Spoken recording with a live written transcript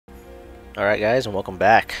Alright guys, and welcome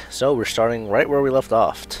back. So we're starting right where we left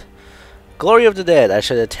off. Glory of the Dead. I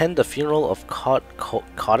should attend the funeral of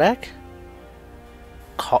Kodak?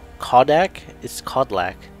 Kodak? It's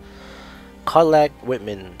Kodlak. Kodlak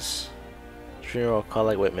Whitman's. Funeral of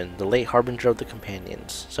Kodlak Whitman, the late harbinger of the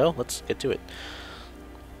companions. So let's get to it.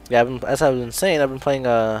 Yeah, as I've been saying, I've been playing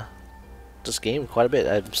this game quite a bit.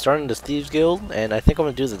 I'm starting this Thieves Guild, and I think I'm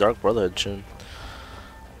gonna do the Dark Brotherhood soon.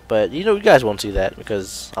 But you know, you guys won't see that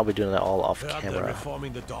because I'll be doing that all off camera.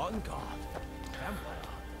 Reforming the dawnguard.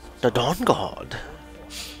 The dawnguard.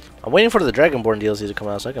 I'm waiting for the Dragonborn DLC to come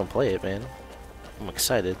out so I can play it, man. I'm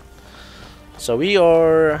excited. So we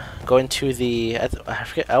are going to the. I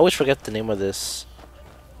always forget the name of this.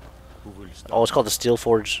 Oh, it's called the Steel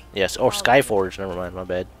Forge. Yes, or Sky Forge. Never mind, my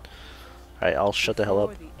bad. All right, I'll shut the hell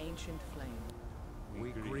up.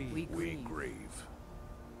 We grieve.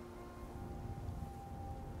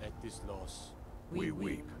 At this loss, we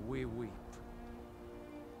weep. We weep.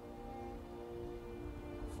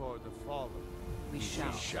 For the fallen, we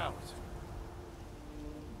shout.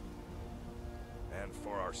 And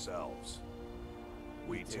for ourselves,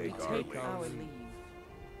 we take our leave.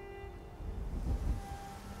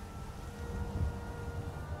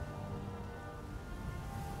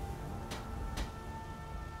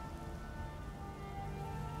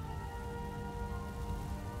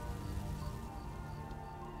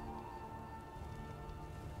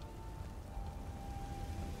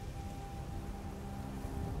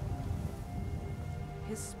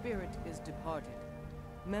 His spirit is departed.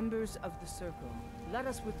 Members of the Circle, let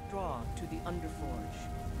us withdraw to the Underforge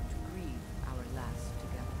to grieve our last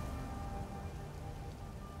together.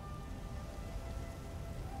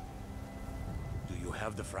 Do you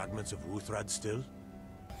have the fragments of Uthrad still?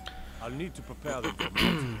 I'll need to prepare them for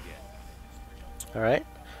melting again. Alright.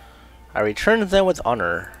 I returned them with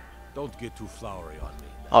honor. Don't get too flowery on me.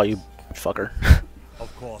 Oh, you fucker.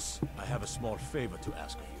 Of course, I have a small favor to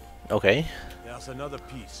ask of you. Okay. There's another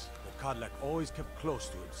piece that Kodlak always kept close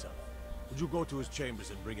to himself. Would you go to his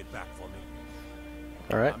chambers and bring it back for me?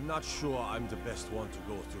 Alright. I'm not sure I'm the best one to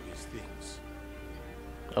go through his things.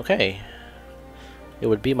 Okay. It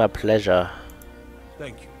would be my pleasure.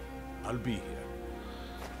 Thank you. I'll be here.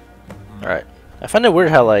 Alright. I find it weird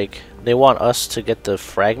how, like, they want us to get the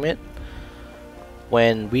fragment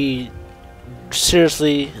when we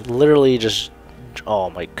seriously, literally just... Oh,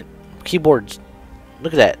 my keyboard's...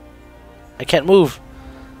 Look at that. I can't move.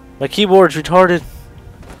 My keyboard's retarded.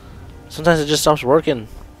 Sometimes it just stops working.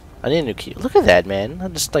 I need a new key. Look at that, man. I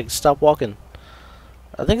just, like, stopped walking.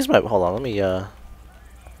 I think it's my... Hold on, let me, I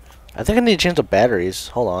think I need to change the batteries.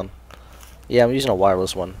 Hold on. Yeah, I'm using a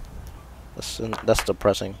wireless one. That's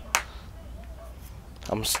depressing.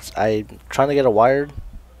 I'm trying to get a wired,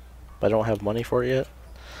 but I don't have money for it yet.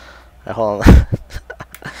 Right, hold on.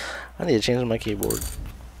 I need to change my keyboard.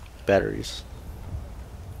 Batteries.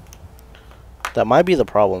 That might be the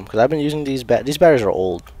problem, because I've been using these batteries are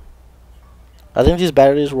old. I think these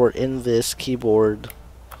batteries were in this keyboard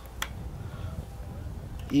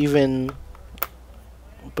even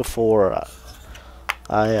before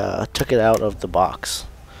I took it out of the box.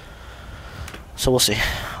 So we'll see.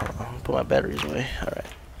 I'll put my batteries away. Alright.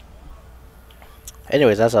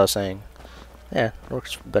 Anyways, that's what I was saying. Yeah, it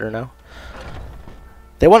works better now.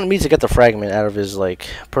 They wanted me to get the fragment out of his, like,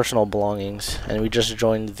 personal belongings, and we just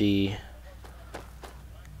joined the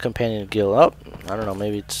companion guild. Oh, I don't know,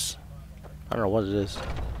 maybe it's... I don't know what it is.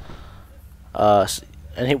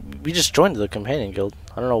 And we just joined the companion guild.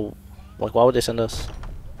 I don't know, like, why would they send us?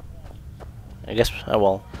 I guess,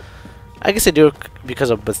 well... I guess they do it because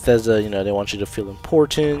of Bethesda, you know, they want you to feel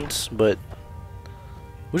important, but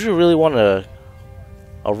would you really want a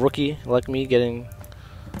rookie like me getting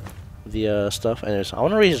the stuff? Anyways, I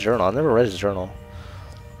want to read his journal. I've never read his journal.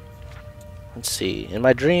 Let's see. In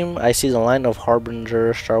my dream, I see the line of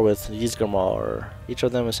Harbinger start with Lazysgames. Each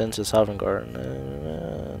of them is sent to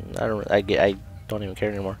Sovngarde. I don't even care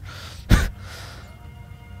anymore.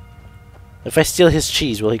 If I steal his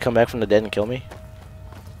cheese, will he come back from the dead and kill me?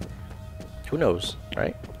 Who knows,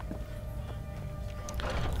 right?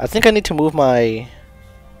 I think I need to move my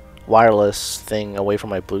wireless thing away from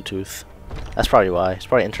my Bluetooth. That's probably why. It's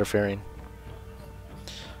probably interfering.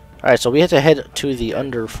 Alright, so we had to head to the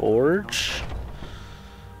Underforge,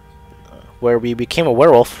 where we became a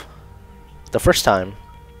werewolf the first time.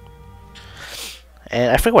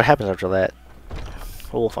 And I forget what happens after that.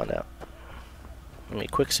 But we'll find out. Let me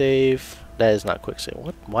quick save. That is not quick save.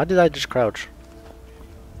 What? Why did I just crouch?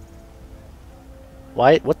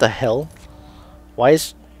 Why? What the hell? Why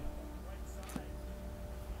is...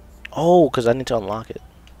 Oh, because I need to unlock it.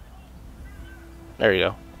 There you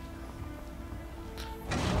go.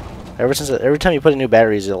 Every time you put in new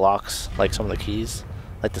batteries, it locks like some of the keys,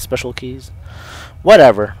 like the special keys.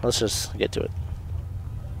 Whatever. Let's just get to it.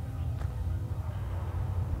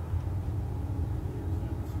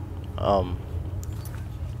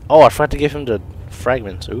 Oh, I forgot to give him the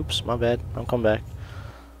fragments. Oops, my bad. I'll come back.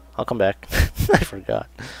 I'll come back. I forgot.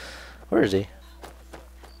 Where is he?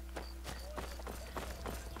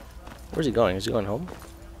 Where's he going? Is he going home?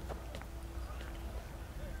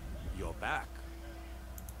 You're back.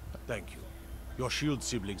 Thank you. Your shield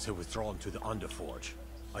siblings have withdrawn to the Underforge.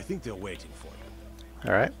 I think they're waiting for you.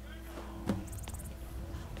 Alright.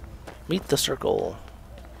 Meet the circle.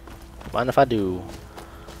 Mind if I do?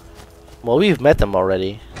 Well, we've met them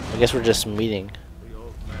already. I guess we're just meeting.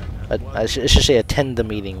 I should say attend the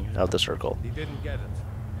meeting of the circle. He didn't get it.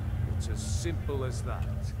 It's as simple as that.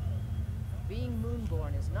 Being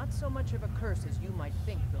Moonborn is not so much of a curse as you might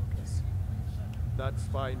think, Vilcus. That's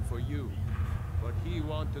fine for you. But he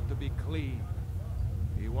wanted to be clean.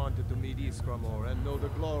 He wanted to meet Iskramor and know the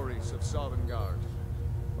glories of Sovngarde.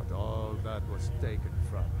 But all that was taken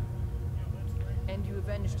from him. And you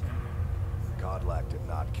avenged him. Godlack did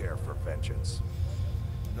not care for vengeance.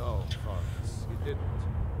 No, Farkas, he didn't.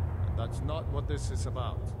 And that's not what this is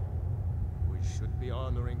about. We should be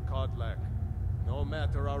honoring Godlack, no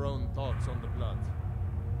matter our own thoughts on the blood.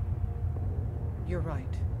 You're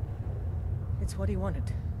right. It's what he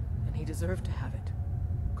wanted, and he deserved to have it.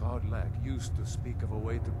 Godlack used to speak of a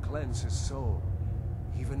way to cleanse his soul,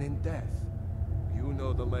 even in death. You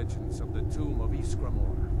know the legends of the tomb of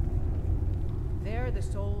Iskramor. There, the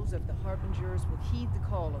souls of the Harbingers will heed the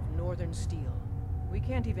call of Northern Steel. We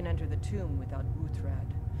can't even enter the tomb without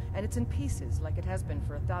Wuthrad, and it's in pieces like it has been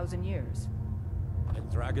for 1,000 years. And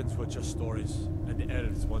dragons were just stories, and the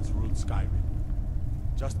elves once ruled Skyrim.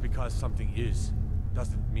 Just because something is,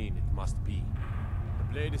 doesn't mean it must be.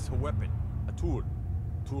 The blade is a weapon, a tool.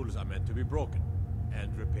 Tools are meant to be broken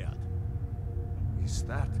and repaired. Is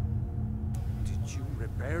that... Did you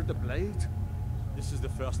repair the blade? This is the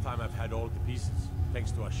first time I've had all the pieces,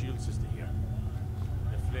 thanks to our shield sister here.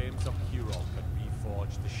 The flames of Hero can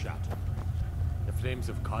reforge the Shadow. The flames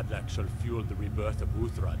of Kodlak shall fuel the rebirth of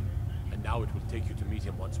Wuthrad, and now it will take you to meet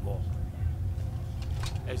him once more.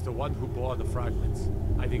 As the one who bore the fragments,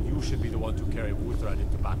 I think you should be the one to carry Wuthrad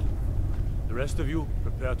into battle. The rest of you,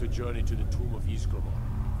 prepare to journey to the tomb of Iskramor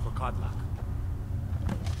for Kodlak.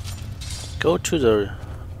 Go to the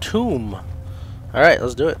tomb. Alright,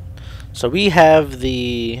 let's do it. So we have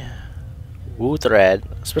the Wuthrad,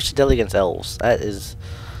 especially deadly against elves. That is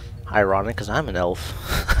ironic because I'm an elf.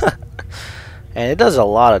 And it does a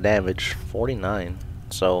lot of damage, 49.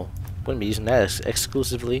 So wouldn't be using that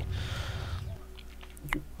exclusively.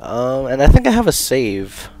 And I think I have a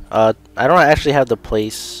save. I don't actually have the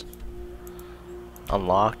place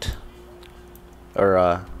unlocked.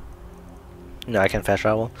 Or no, I can't fast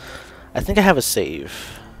travel. I think I have a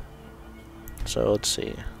save. So let's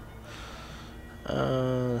see.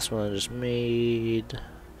 This one I just made.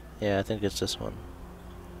 Yeah, I think it's this one.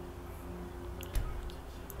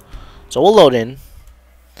 So we'll load in.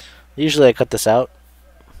 Usually I cut this out,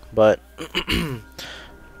 but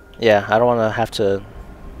yeah, I don't want to have to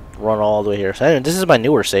run all the way here. So anyway, this is my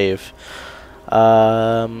newer save.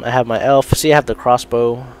 I have my elf. See, I have the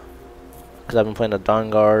crossbow because I've been playing the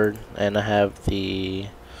dawnguard, and I have the.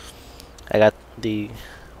 I got the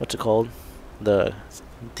what's it called? The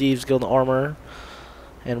Thieves Guild armor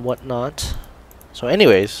and whatnot. So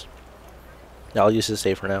anyways, I'll use this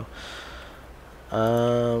save for now.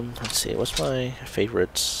 Let's see, what's my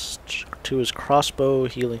favorites? 2 is crossbow,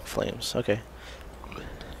 healing, flames. Okay.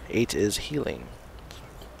 8 is healing.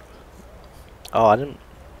 Oh, I didn't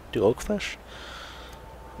do oak flesh?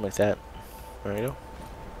 Like that. There we go.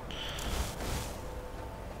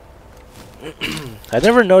 I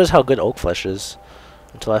never noticed how good oak flesh is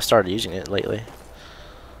until I started using it lately.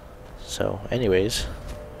 So, anyways.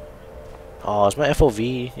 Oh, is my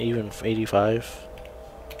FOV even 85?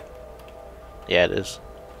 Yeah, it is.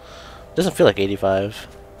 Doesn't feel like 85.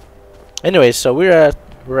 Anyways, so we're at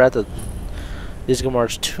the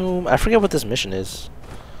Lazysgames tomb. I forget what this mission is,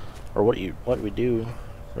 or what we do,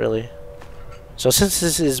 really. So since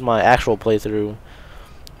this is my actual playthrough,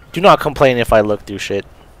 do not complain if I look through shit.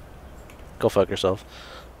 Go fuck yourself.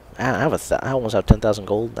 I almost have 10,000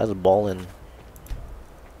 gold. That's a ballin'.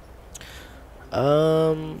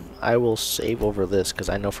 I will save over this because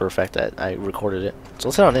I know for a fact that I recorded it. So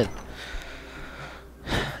let's head on in.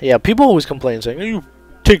 Yeah, people always complain saying, "You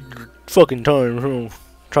take your fucking time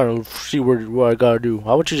trying to see what I gotta do.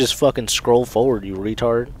 Why would you just fucking scroll forward, you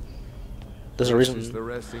retard?" There's a reason.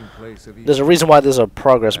 There's a reason why there's a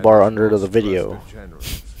progress bar under the video. You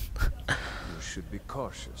should be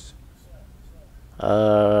cautious.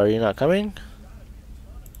 You're not coming?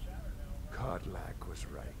 Godlack was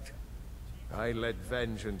right. I let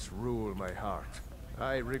vengeance rule my heart.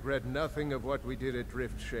 I regret nothing of what we did at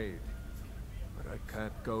Driftshade. But I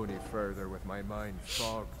can't go any further with my mind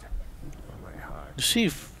fogged or my heart. You see,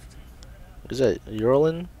 is that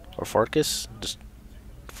Urlin or Farkas? Just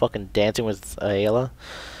fucking dancing with Ayla.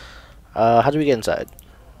 How do we get inside?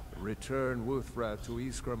 Return Wuthra to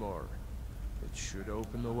Iskramor. It should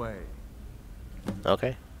open the way.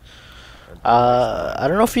 Okay. I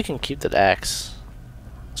don't know if you can keep that axe.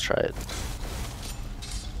 Let's try it.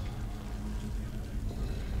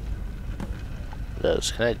 It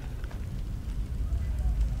does. Can I?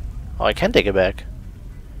 Oh, I can take it back.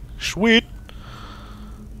 Sweet.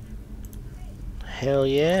 Hell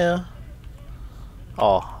yeah.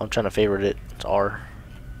 Oh, I'm trying to favorite it. It's R.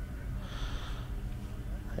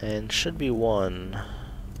 And should be 1.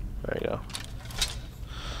 There you go.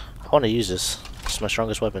 I want to use this. It's my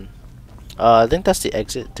strongest weapon. I think that's the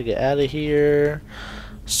exit to get out of here.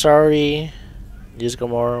 Sorry,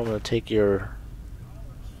 Lazysgames. I'm gonna take your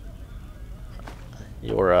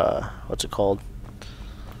what's it called?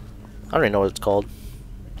 I don't even know what it's called.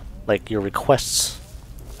 Like your requests.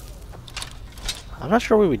 I'm not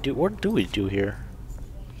sure what we do. What do we do here?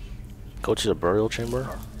 Go to the burial chamber.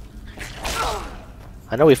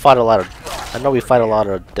 I know we fight a lot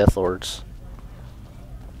of death lords.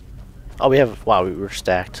 Oh, we have. Wow, we were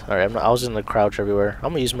stacked. All right, I was in the crouch everywhere.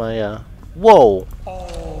 I'm gonna use my. Whoa!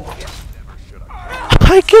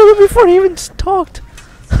 I killed him before he even talked.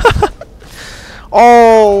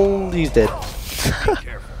 Oh, he's dead.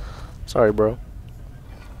 Sorry, bro.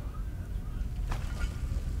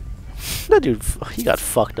 That dude, he got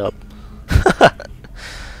fucked up.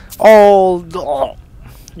 Oh,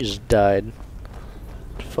 he just died.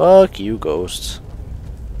 Fuck you, ghosts.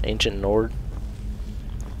 Ancient Nord.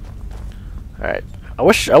 Alright. I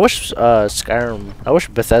wish Skyrim, I wish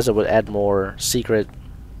Bethesda would add more secret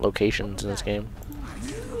locations in this game.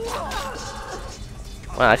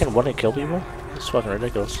 Wow, I can one-hit kill people? It's fucking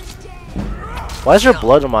ridiculous. Why is there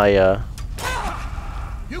blood on my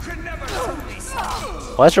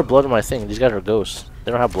why is there blood on my thing? These guys are ghosts.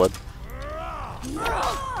 They don't have blood.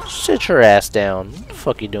 Sit your ass down. What the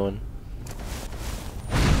fuck you doing?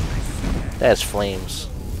 That's flames.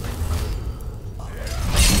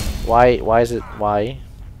 Why is it why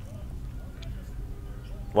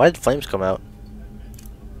did flames come out?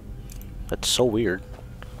 That's so weird.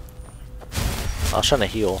 I was trying to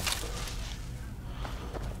heal.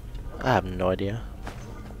 I have no idea.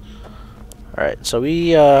 Alright, so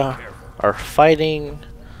we are fighting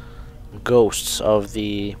ghosts of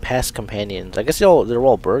the past companions. I guess they're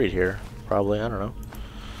all buried here, probably. I don't know.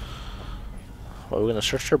 Well, we're gonna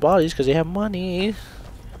search their bodies because they have money.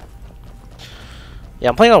 Yeah,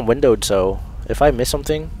 I'm playing on windowed, so if I miss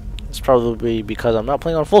something, it's probably because I'm not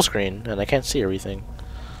playing on full screen and I can't see everything.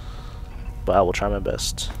 But I will try my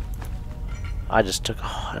best. I just took.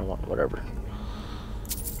 Oh, I don't want whatever.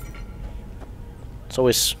 It's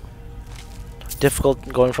always difficult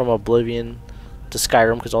going from Oblivion to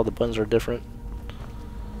Skyrim because all the buttons are different.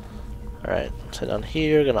 Alright, let's head down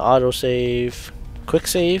here. Gonna auto save, quick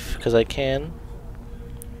save because I can.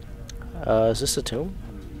 Is this a tomb?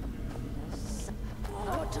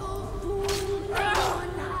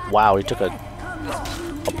 Wow, he took a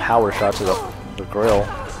power shot to the grill.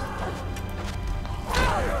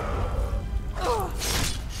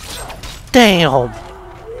 Damn!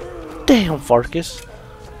 Damn, Farkas.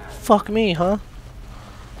 Fuck me, huh?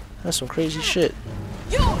 That's some crazy shit.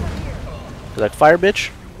 You like fire,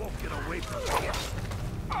 bitch?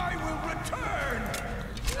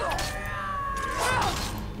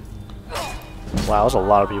 Wow, there's a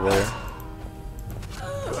lot of people here.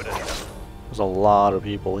 There's a lot of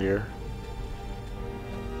people here.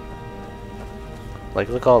 Like,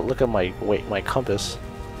 look at my compass.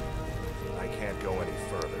 I can't go any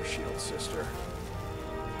further, Shield Sister.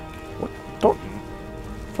 What? Don't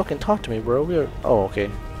fucking talk to me, bro. Oh, okay.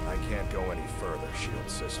 I can't go any further, Shield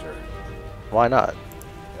Sister. Why not?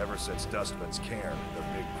 Ever since Dustman's cairn, the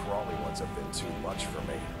big crawly ones have been too much for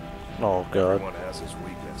me. Oh god. Everyone has his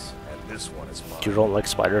weakness, and this one is mine. You don't like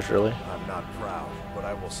spiders, really? I'm not proud, but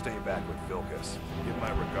I will stay back with Vilkas. Give my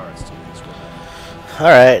regards to these women.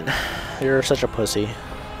 Alright. You're such a pussy.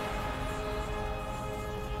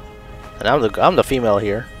 And I'm the female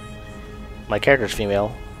here. My character's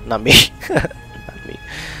female, not me. Not me.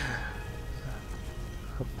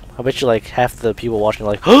 I bet you like half the people watching are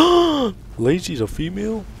like, oh, Lazy's a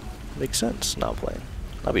female? Makes sense. Not playing.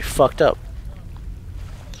 I'll be fucked up.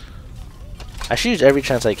 I should use every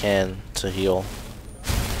chance I can to heal.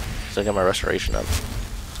 So I get my restoration up.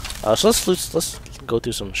 So let's go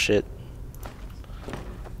through some shit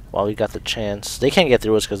while we got the chance. They can't get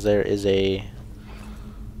through us because there is a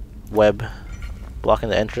web blocking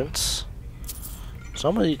the entrance. So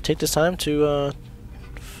I'm gonna take this time to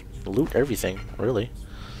loot everything, really.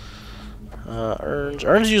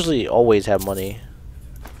 Urns usually always have money.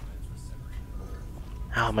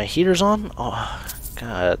 Oh, my heater's on? Oh,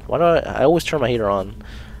 God. Why do I always turn my heater on?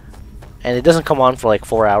 And it doesn't come on for like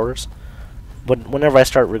 4 hours. But whenever I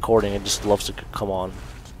start recording, it just loves to come on.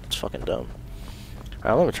 It's fucking dumb.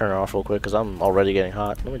 Alright, let me turn it off real quick because I'm already getting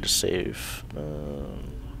hot. Let me just save.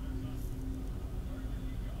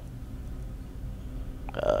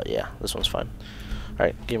 Yeah, this one's fine.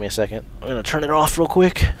 Alright, give me a second. I'm gonna turn it off real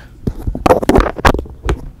quick.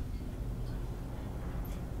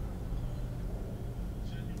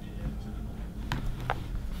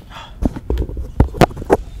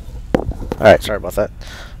 Alright, sorry about that.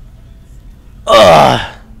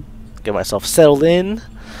 Get myself settled in.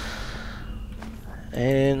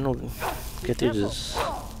 And get through this.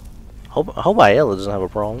 I hope Ayala doesn't have a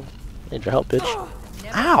problem. Need your help, bitch.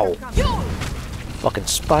 Ow! Fucking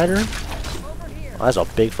spider. Oh, that's a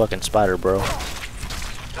big fucking spider, bro.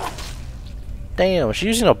 Damn, is she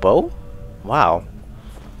using a bow? Wow.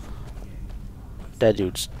 That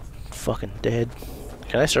dude's fucking dead.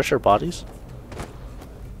 Can I search her bodies?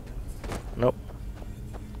 Nope.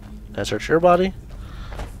 Can I search your body?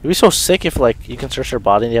 It'd be so sick if, like, you can search their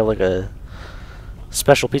body and you have, like, a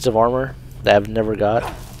special piece of armor that I've never got.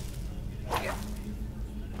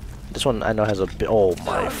 This one I know has a oh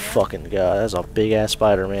my fucking god, that's a big ass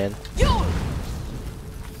spider, man.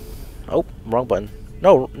 Oh, wrong button.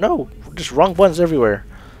 No, no, just wrong buttons everywhere.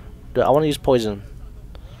 I want to use poison.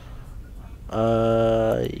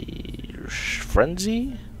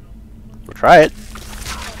 Frenzy? We'll try it.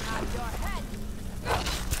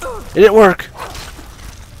 It didn't work.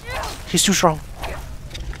 He's too strong.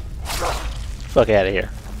 Fuck out of here.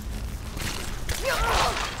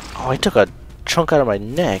 Oh, I took a chunk out of my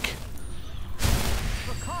neck.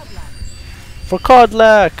 For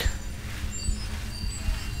Codlack!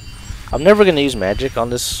 I'm never gonna use magic on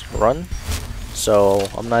this run, so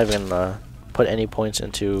I'm not even gonna put any points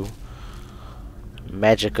into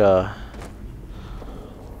magic. I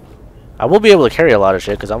will be able to carry a lot of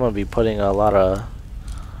shit because I'm gonna be putting a lot of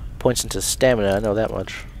points into stamina. I know that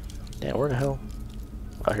much. Damn, where the hell?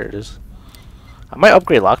 Oh, here it is. I might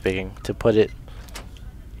upgrade lockpicking to put it.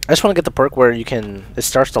 I just want to get the perk where you can. It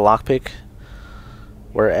starts to lockpick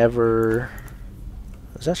wherever.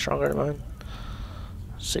 Is that stronger than mine?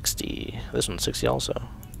 60. This one's 60 also.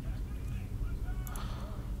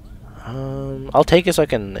 I'll take it so I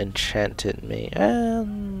can enchant it.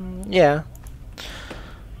 Yeah.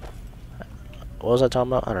 What was I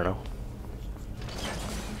talking about? I don't know.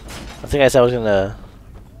 I think I said I was gonna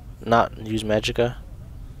not use magicka.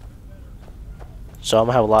 So I'm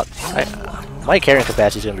gonna have a lot. My carrying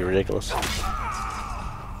capacity is gonna be ridiculous.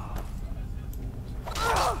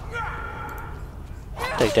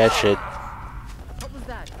 Take that shit. What was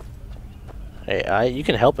that? Hey, you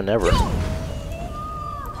can help whenever.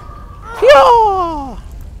 Yeah!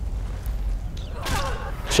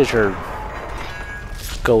 Sit your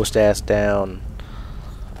ghost ass down.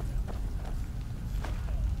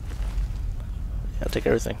 I'll take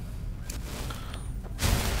everything.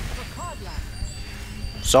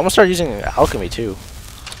 So I'm gonna start using alchemy too.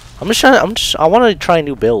 I want to try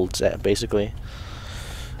new builds, basically.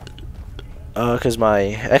 Cause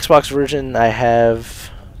my Xbox version I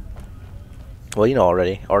have, well, you know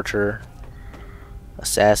already, archer,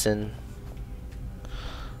 assassin.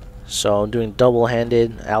 So I'm doing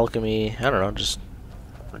double-handed alchemy. I don't know, just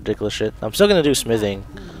ridiculous shit. I'm still gonna do smithing.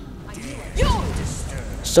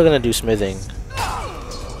 Still gonna do smithing.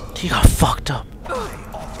 He got fucked up.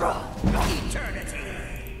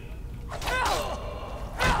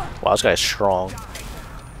 Wow, this guy's strong.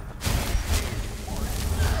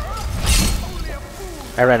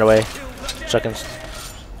 I ran away so I can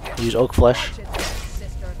use oak flesh.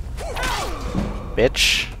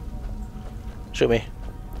 Bitch. Shoot me.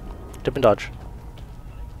 Dip and dodge.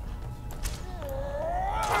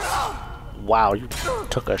 Wow, you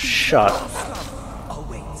took a shot.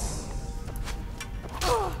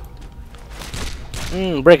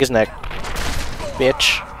 Break his neck.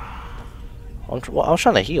 Bitch. I was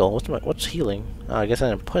trying to heal. What's healing? Oh, I guess I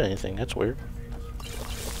didn't put anything. That's weird.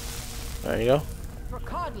 There you go.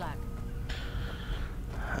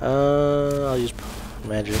 I'll use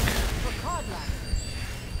magic.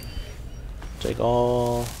 Take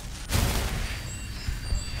all.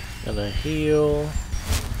 Gonna heal.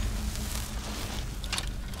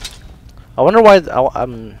 I wonder why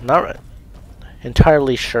I'm not.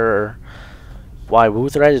 entirely sure why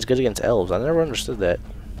Wuthred is good against elves. I never understood that.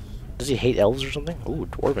 Does he hate elves or something? Ooh,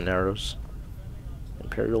 dwarven arrows.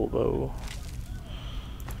 Imperial bow.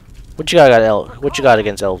 What you got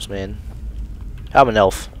against elves, man? I'm an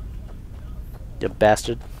elf. You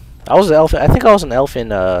bastard. I was an elf. I think I was an elf in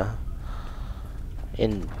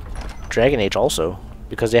Dragon Age also,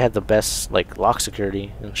 because they had the best like lock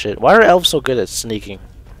security and shit. Why are elves so good at sneaking?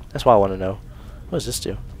 That's what I want to know. What does this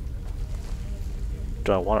do?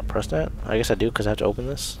 Do I want to press that? I guess I do because I have to open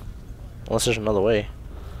this. Unless there's another way.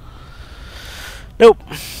 Nope.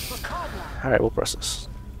 Alright, we'll press this.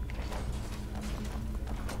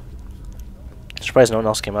 Surprised no one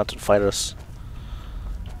else came out to fight us.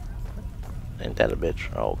 Ain't that a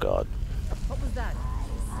bitch? Oh god. What was that?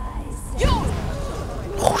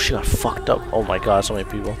 Oh, she got fucked up. Oh my god, so many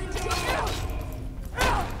people.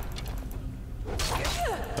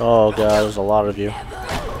 Oh god, there's a lot of you.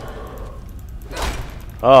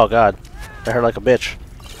 Oh god, I hurt like a bitch.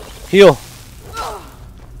 Heal!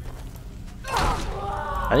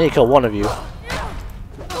 I need to kill one of you.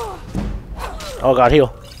 Oh god,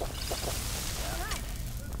 heal.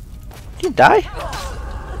 Did you die?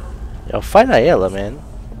 Yo, fight Ayala, man.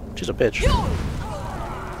 She's a bitch.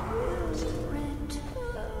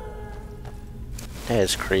 That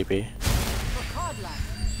is creepy.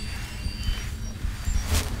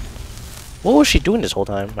 What was she doing this whole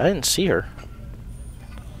time? I didn't see her.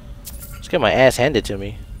 Just get my ass handed to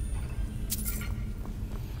me.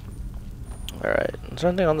 Alright, is there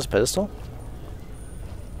anything on this pedestal?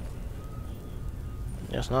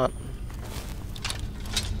 Guess not.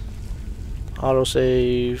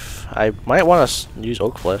 Autosave. I might want to use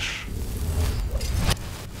oak flesh.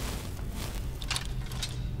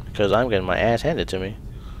 Because I'm getting my ass handed to me.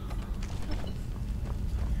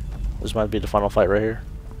 This might be the final fight right here.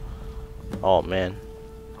 Oh man.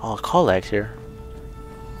 Oh, Kollag's here.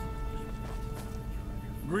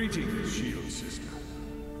 Greetings, shield sister.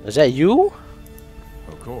 Is that you?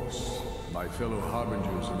 Of course. My fellow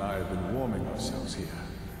harbingers and I have been warming ourselves here,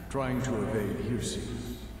 trying to evade hearsay.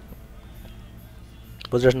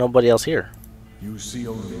 But there's nobody else here. You see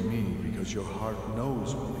only me because your heart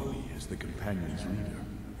knows only me as the companion's leader.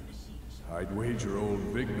 I'd wager old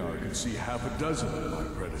Vignar could see half a dozen of my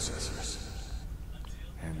predecessors.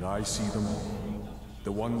 And I see them all.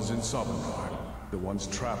 The ones in Sovngarde, the ones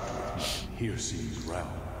trapped with me in Hearse's realm.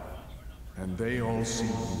 And they all see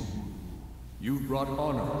you. You've brought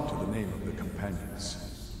honor to the name of the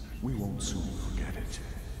companions. We won't soon forget it.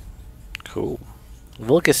 Cool.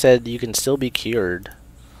 Vulcus said you can still be cured.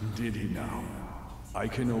 Did he now? I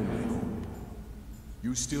can only hope.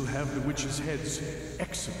 You still have the witches' heads.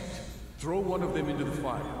 Excellent. Throw one of them into the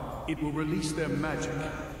fire. It will release their magic.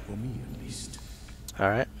 For me, at least.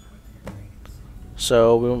 Alright.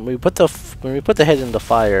 So when we put the head in the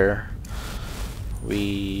fire,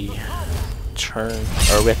 we turn,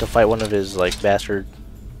 or we have to fight one of his like bastard.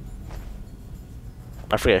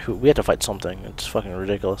 I forget who. We have to fight something. It's fucking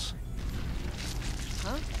ridiculous.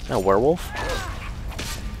 Huh? A werewolf?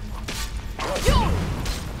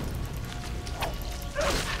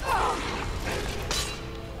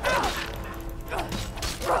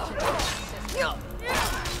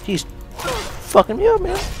 He's fucking me up,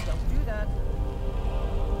 man. Don't do that.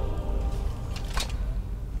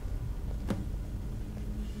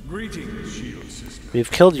 Greetings, shield sister. We've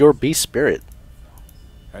killed your beast spirit.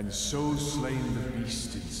 And so slain the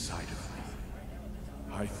beast inside of me.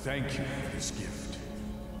 I thank you for this gift.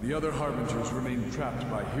 The other harbingers remain trapped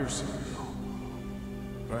by hearsay.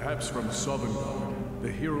 Perhaps from Sovngarde,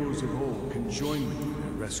 the heroes of old can join me in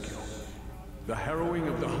their rescue. The harrowing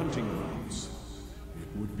of the hunting grounds.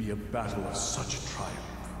 It would be a battle of such triumph.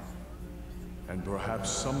 And perhaps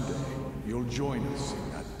someday you'll join us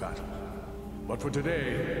in that battle. But for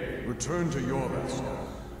today, return to your rest.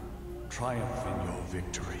 Triumph in your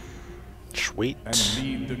victory. Sweet. And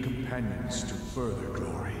lead the companions to further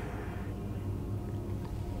glory.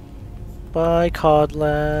 Bye,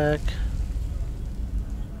 Kodlak.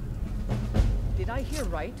 Did I hear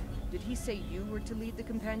right? Did he say you were to lead the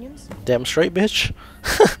companions? Damn straight, bitch.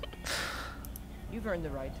 You've earned the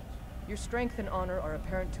right. Your strength and honor are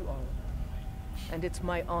apparent to all. And it's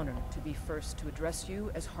my honor to be first to address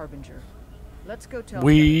you as Harbinger. Let's go tell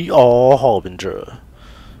We are Harbinger.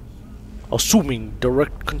 Assuming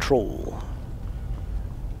direct control.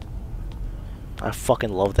 I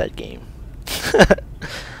fucking love that game.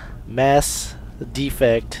 Mass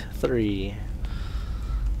Defect 3.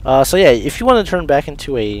 So yeah, if you want to turn back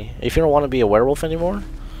into if you don't want to be a werewolf anymore,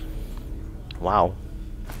 wow.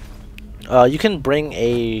 You can bring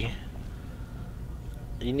you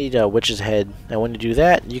need a witch's head, and when you do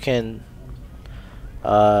that, you can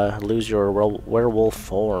lose your werewolf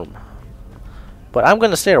form. But I'm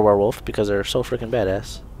gonna stay a werewolf because they're so freaking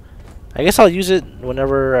badass. I guess I'll use it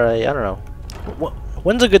whenever I don't know.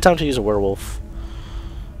 When's a good time to use a werewolf?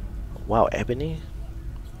 Wow, ebony?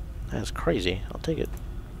 That's crazy. I'll take it.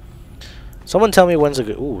 Someone tell me when's a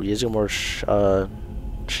good... Ooh, using more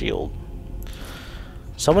shield.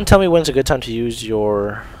 Someone tell me when's a good time to use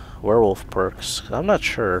your werewolf perks. I'm not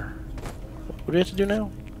sure. What do we have to do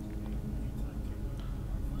now?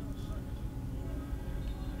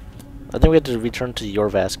 I think we have to return to your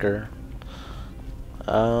Vasker.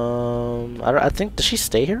 I think... Does she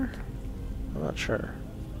stay here? I'm not sure.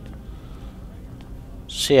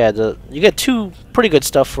 So yeah, you get two pretty good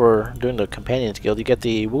stuff for doing the Companions Guild. You get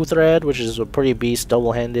the Wuthred, which is a pretty beast,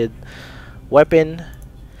 double-handed weapon,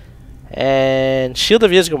 and Shield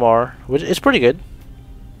of Ysgramor, which is pretty good.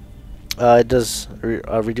 It does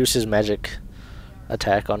reduces magic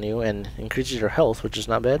attack on you and increases your health, which is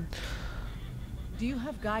not bad. Do you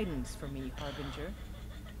have guidance for me, Harbinger?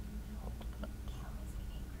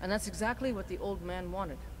 And that's exactly what the old man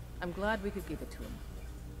wanted. I'm glad we could give it to him.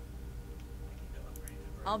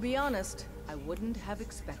 I'll be honest, I wouldn't have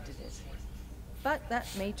expected it. But that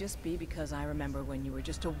may just be because I remember when you were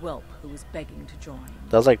just a whelp who was begging to join.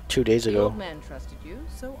 That was like 2 days ago. The old man trusted you,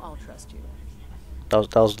 so I'll trust you.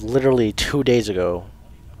 That was literally 2 days ago.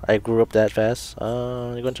 I grew up that fast.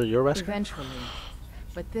 You going to your Vasker? Eventually.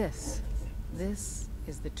 But this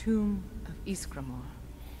is the tomb of Ysgramor.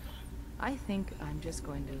 I think I'm just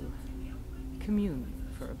going to commune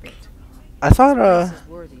for a bit. I thought This is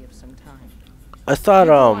worthy of some time. I thought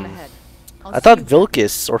You go on ahead. I'll I thought see you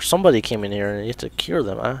Vilkis or somebody came in here and you have to cure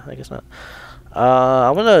them. I guess not. I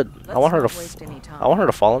want her to I want her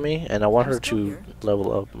to follow me, and I want her to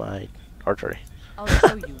level up my archery. I'll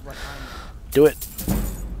show you what I Do it.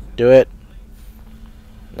 Do it.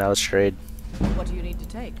 Now let's trade. know. What do you need to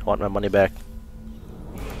take? I want my money back.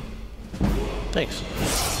 Thanks.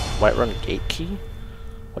 Whiterun gate key?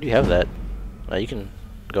 What do you have that? You can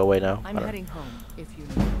go away now. I'm heading home if you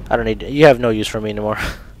need. I don't need. You have no use for me anymore.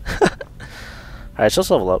 Alright, so let's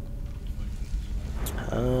level up.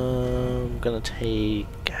 I'm gonna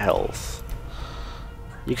take health.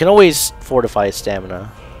 You can always fortify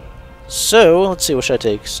stamina. So, let's see, what should I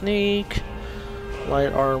take? Sneak,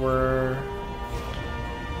 light armor.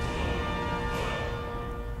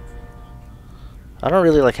 I don't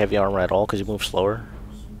really like heavy armor at all because you move slower.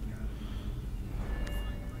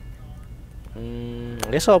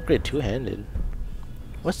 I guess I'll upgrade two-handed.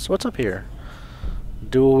 What's up here?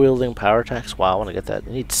 Dual wielding power attacks. Wow, I want to get that.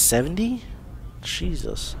 I need 70?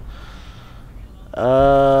 Jesus.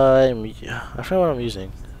 I forgot what I'm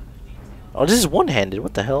using. Oh, this is one-handed.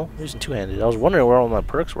 What the hell? I'm using two-handed. I was wondering where all my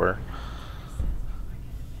perks were.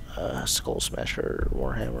 Skull Smasher,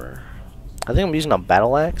 Warhammer. I think I'm using a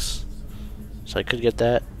battle axe, so I could get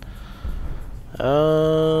that.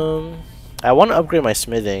 I want to upgrade my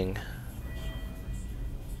smithing,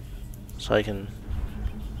 so I can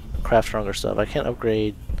craft stronger stuff. I can't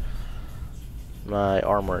upgrade my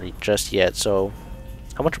armor just yet. So,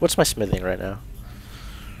 what's my smithing right now?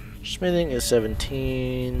 Smithing is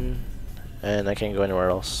 17, and I can't go anywhere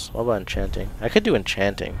else. What about enchanting? I could do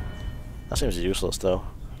enchanting. That seems useless though.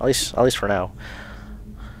 At least for now.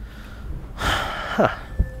 Huh.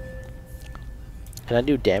 Can I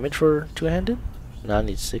do damage for two-handed? No, I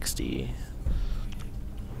need 60.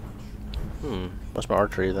 What's my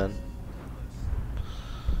archery then?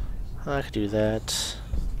 I could do that.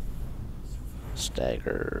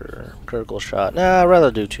 Stagger, critical shot. Nah, I'd rather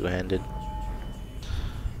do two-handed.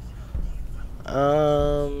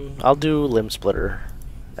 I'll do limb splitter.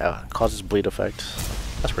 Causes bleed effect.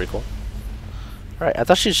 That's pretty cool. Alright, I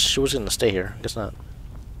thought she was gonna stay here. Guess not.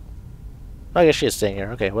 I guess she is staying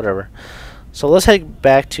here. Okay, whatever. So let's head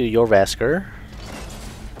back to your Vasker.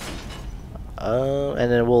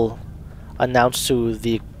 And then we'll announce to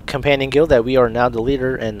the Companion Guild that we are now the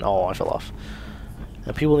leader, and oh, I fell off.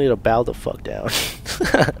 And people need to bow the fuck down.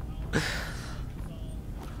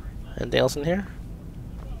 Anything else in here?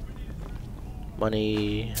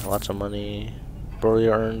 Money, lots of money. Burly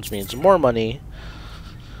earns means more money.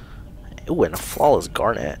 Ooh, and a flawless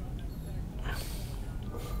garnet.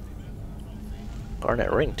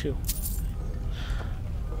 Garnet ring too.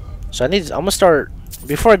 So I'm gonna start,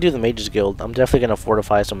 before I do the Mages Guild, I'm definitely gonna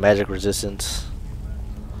fortify some magic resistance.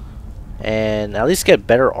 And at least get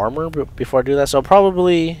better armor before I do that. So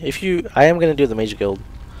probably, I am gonna do the Mage Guild,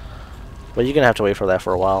 but you're gonna have to wait for that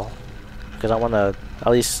for a while, because I wanna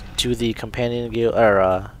at least do the Companion Guild,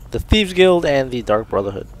 or the Thieves Guild and the Dark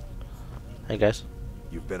Brotherhood. Hey guys.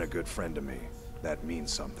 You've been a good friend to me. That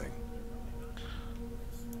means something.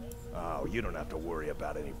 Oh, you don't have to worry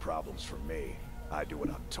about any problems from me. I do what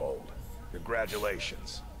I'm told.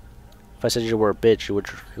 Congratulations. If I said you were a bitch,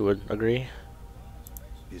 you would agree?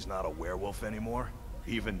 He's not a werewolf anymore?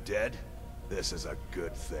 Even dead? This is a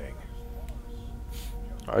good thing.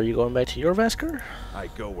 Are you going back to your Vasker? I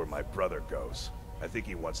go where my brother goes. I think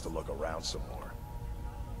he wants to look around some more.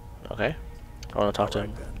 Okay. I want to talk to All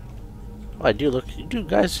him. right, then. Oh, I do look. You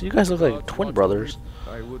guys look like twin brothers.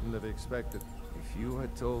 I wouldn't have expected if you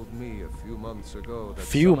had told me a few months ago that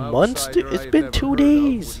Few some months? outsider It's I'd been never 2 heard of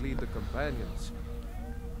days. would lead the companions.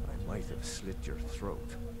 I might have slit your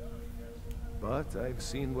throat. But I've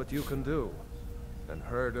seen what you can do, and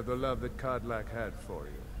heard of the love that Kodlak had for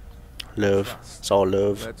you. Love. It's all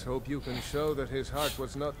love. Let's hope you can show that his heart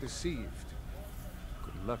was not deceived.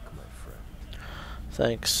 Good luck, my friend.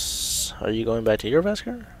 Thanks. Are you going back to your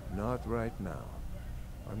Vasker? Not right now.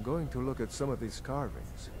 I'm going to look at some of these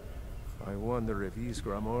carvings. I wonder if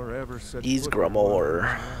Ysgramor ever set foot on one of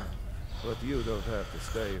them. But you don't have to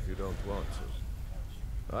stay if you don't want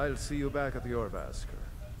to. I'll see you back at your Vasker.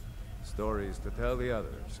 Stories to tell the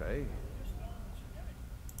others, eh?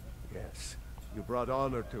 Yes, you brought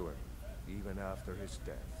honor to him, even after his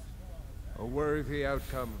death. A worthy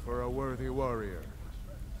outcome for a worthy warrior.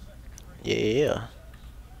 Yeah.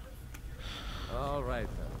 All right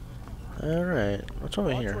then. Alright. What's over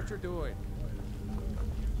Watch here? what you're doing.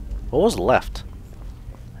 What was left?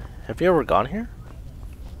 Have you ever gone here?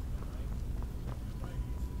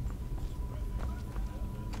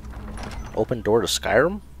 Open door to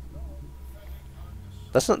Skyrim?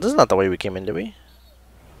 This is not the way we came in, did we?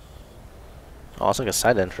 Oh, it's like a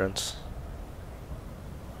side entrance.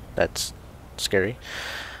 That's scary.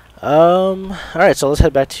 Alright, so let's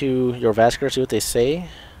head back to your Vasker, see what they say.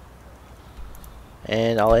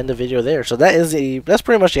 And I'll end the video there. So that's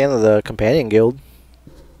pretty much the end of the companion guild.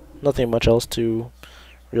 Nothing much else to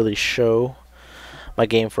really show. My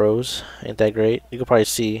game froze. Ain't that great? You can probably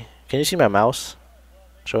see. Can you see my mouse?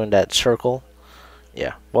 Showing that circle.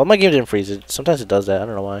 Yeah. Well, my game didn't freeze. Sometimes it does that. I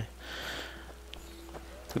don't know why.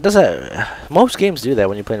 It does that. Most games do that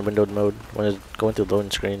when you play in windowed mode. When it's going through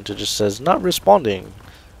loading screens, it just says not responding,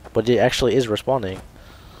 but it actually is responding.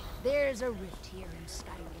 There's a rift here in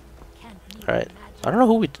Skyrim. Can't even All right. imagine I don't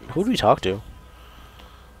know who do we talk to.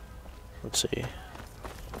 Let's see.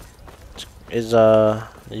 Is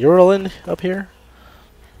Uralin up here?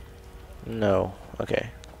 No.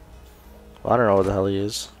 Okay. Well, I don't know what the hell he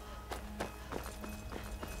is.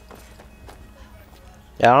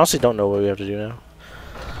 Yeah, I honestly don't know what we have to do now.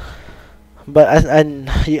 But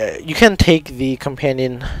yeah, you can take the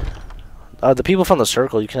companion, the people from the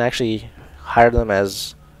circle. You can actually hire them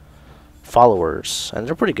as followers, and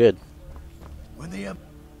they're pretty good. When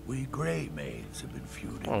we Grey Maids have been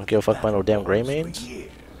feuding. I don't give a fuck about no damn Grey Maids.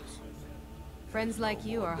 friends like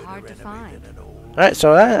you are hard to find. Alright,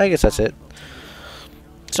 so I guess that's it.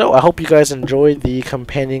 So I hope you guys enjoyed the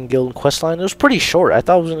companion guild questline. It was pretty short. I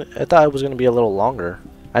thought it was gonna be a little longer.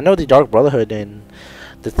 I know the Dark Brotherhood and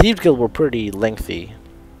the Thieves Guild were pretty lengthy,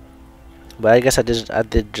 but I guess I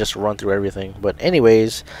did just run through everything. But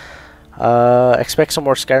anyways, expect some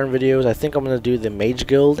more Skyrim videos. I think I'm gonna do the Mage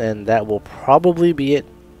Guild, and that will probably be it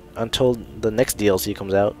until the next DLC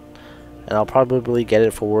comes out. And I'll probably get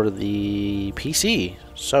it for the PC.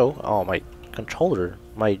 So, oh, my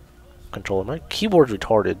keyboard's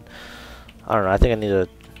retarded. I don't know. I think I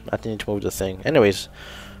need to move the thing. Anyways,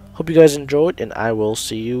 hope you guys enjoyed, and I will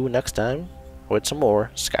see you next time with some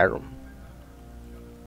more Skyrim.